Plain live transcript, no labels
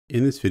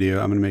In this video,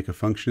 I'm going to make a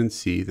function in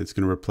C that's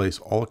going to replace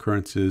all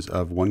occurrences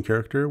of one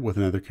character with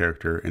another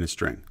character in a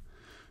string.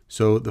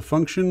 So the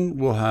function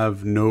will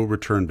have no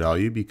return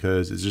value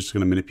because it's just going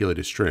to manipulate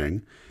a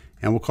string,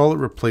 and we'll call it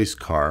replace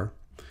car,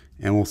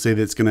 and we'll say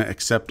that it's going to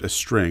accept a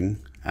string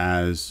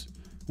as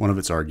one of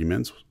its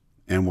arguments,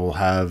 and we'll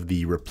have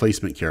the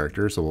replacement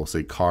character. So we'll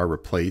say car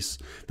replace.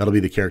 That'll be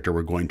the character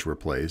we're going to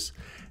replace.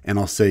 And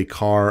I'll say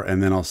car,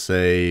 and then I'll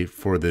say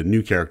for the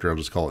new character, I'll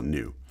just call it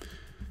new.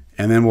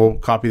 And then we'll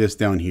copy this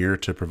down here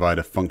to provide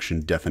a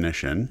function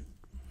definition.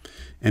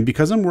 And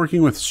because I'm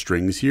working with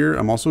strings here,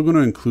 I'm also going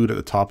to include at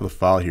the top of the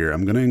file here,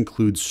 I'm going to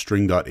include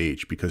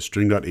string.h because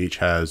string.h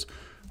has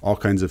all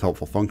kinds of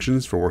helpful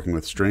functions for working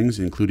with strings,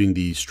 including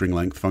the string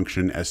length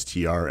function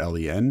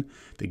strlen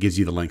that gives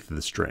you the length of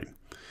the string.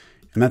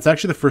 And that's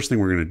actually the first thing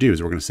we're going to do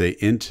is we're going to say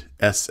int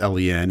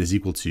slen is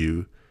equal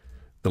to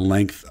the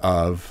length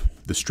of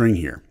the string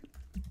here.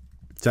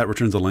 So that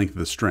returns the length of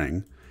the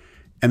string.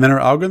 And then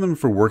our algorithm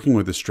for working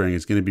with the string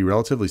is going to be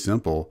relatively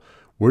simple.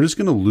 We're just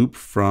going to loop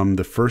from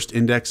the first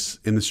index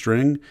in the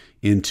string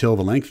until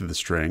the length of the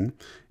string.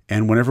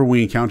 And whenever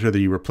we encounter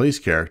the replace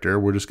character,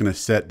 we're just going to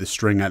set the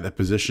string at that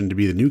position to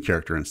be the new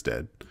character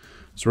instead.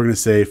 So we're going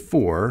to say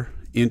for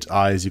int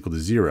I is equal to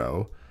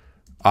 0,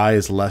 I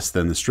is less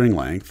than the string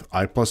length,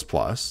 I++. And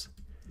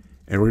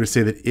we're going to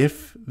say that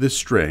if the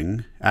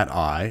string at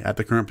I, at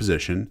the current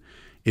position,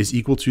 is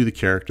equal to the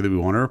character that we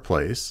want to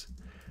replace,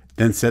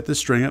 then set the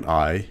string at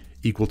I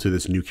equal to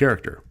this new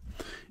character.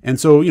 And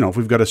so, if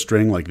we've got a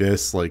string like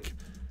this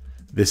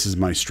is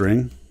my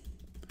string,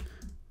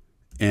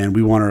 and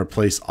we want to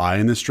replace I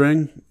in this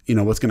string,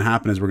 what's going to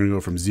happen is we're going to go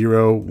from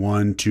 0,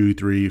 1, 2,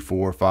 3,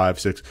 4, 5,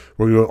 6.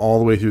 We're going to go all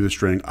the way through the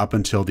string up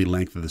until the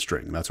length of the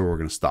string. That's where we're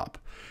going to stop.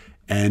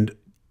 And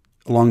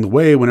along the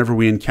way, whenever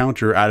we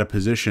encounter at a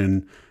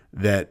position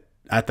that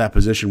at that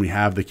position we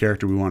have the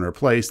character we want to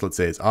replace, let's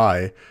say it's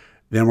I,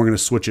 then we're going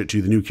to switch it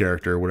to the new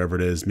character, whatever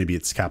it is. Maybe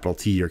it's capital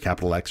T or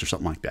capital X or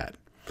something like that.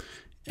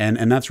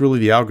 And that's really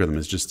the algorithm,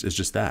 is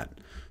just that.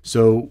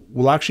 So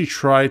we'll actually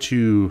try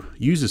to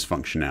use this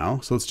function now.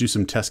 So let's do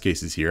some test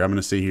cases here. I'm going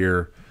to say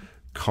here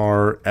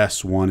car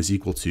s1 is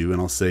equal to, and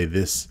I'll say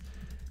this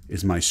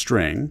is my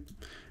string.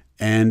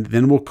 And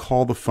then we'll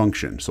call the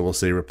function. So we'll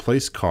say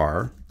replace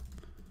car,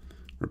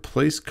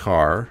 replace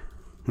car,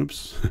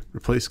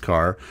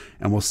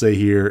 and we'll say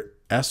here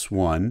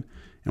s1, and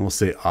we'll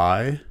say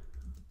I,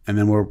 and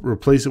then we'll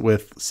replace it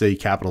with, say,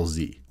 capital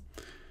Z.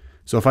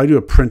 So if I do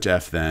a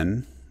printf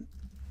then,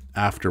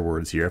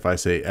 afterwards here, if I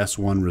say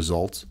s1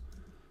 result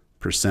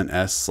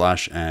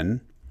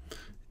 %s/n,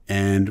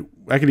 and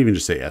I could even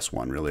just say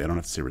s1 really, I don't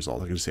have to say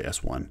result, I can just say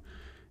s1.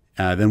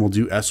 Then we'll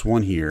do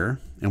s1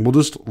 here, and we'll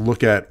just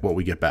look at what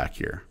we get back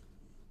here.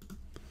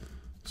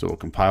 So we'll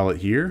compile it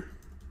here,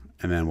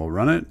 and then we'll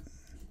run it,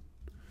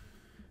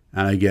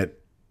 and I get,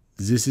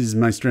 this is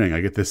my string.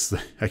 I get this,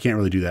 I can't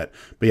really do that,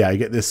 but yeah, I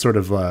get this sort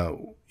of,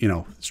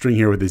 string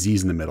here with the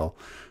Z's in the middle.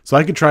 So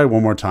I could try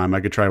one more time.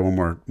 I could try one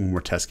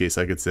more test case.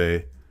 I could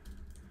say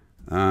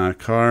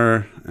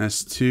car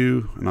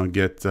S2, and I'll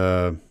get,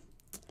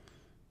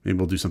 maybe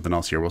we'll do something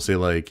else here. We'll say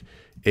like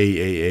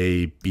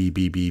A, B,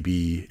 B, B,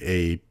 B,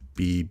 A,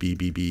 B, B,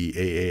 B, B,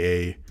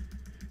 A,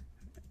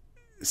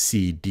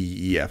 C,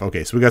 D, E, F.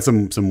 Okay, so we got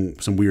some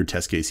weird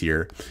test case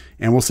here.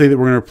 And we'll say that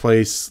we're going to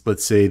replace,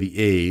 let's say, the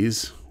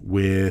A's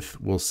with,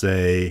 we'll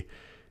say,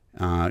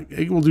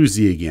 we'll do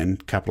Z again,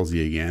 capital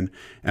Z again.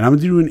 And I'm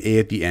going to do an A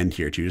at the end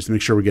here too, just to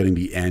make sure we're getting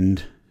the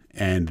end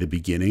and the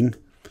beginning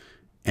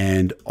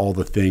and all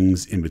the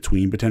things in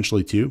between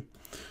potentially too.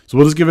 So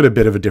we'll just give it a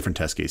bit of a different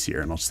test case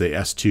here. And I'll say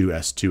S2,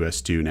 S2,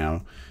 S2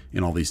 now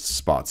in all these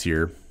spots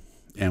here.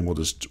 And we'll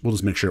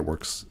just make sure it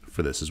works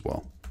for this as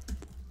well.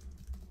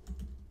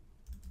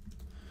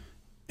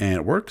 And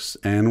it works,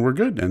 and we're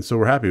good. And so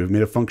we're happy. We've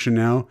made a function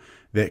now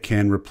that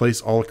can replace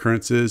all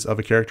occurrences of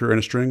a character in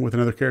a string with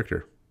another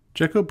character.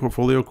 Check out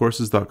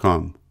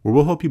portfoliocourses.com, where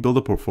we'll help you build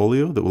a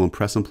portfolio that will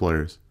impress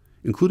employers,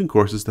 including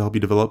courses to help you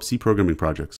develop C programming projects.